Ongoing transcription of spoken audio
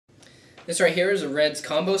This right here is a Redz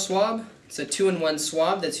combo swab. It's a 2-in-1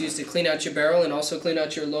 swab that's used to clean out your barrel and also clean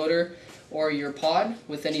out your loader or your pod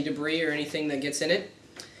with any debris or anything that gets in it.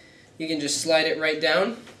 You can just slide it right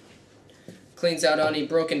down. Cleans out any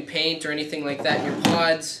broken paint or anything like that in your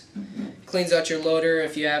pods. Cleans out your loader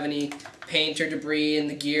if you have any paint or debris in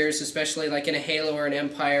the gears, especially like in a Halo or an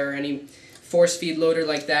Empire or any force feed loader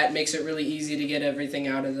like that. Makes it really easy to get everything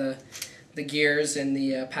out of the gears and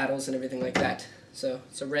the paddles and everything like that. So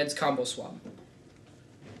it's a Redz combo swab.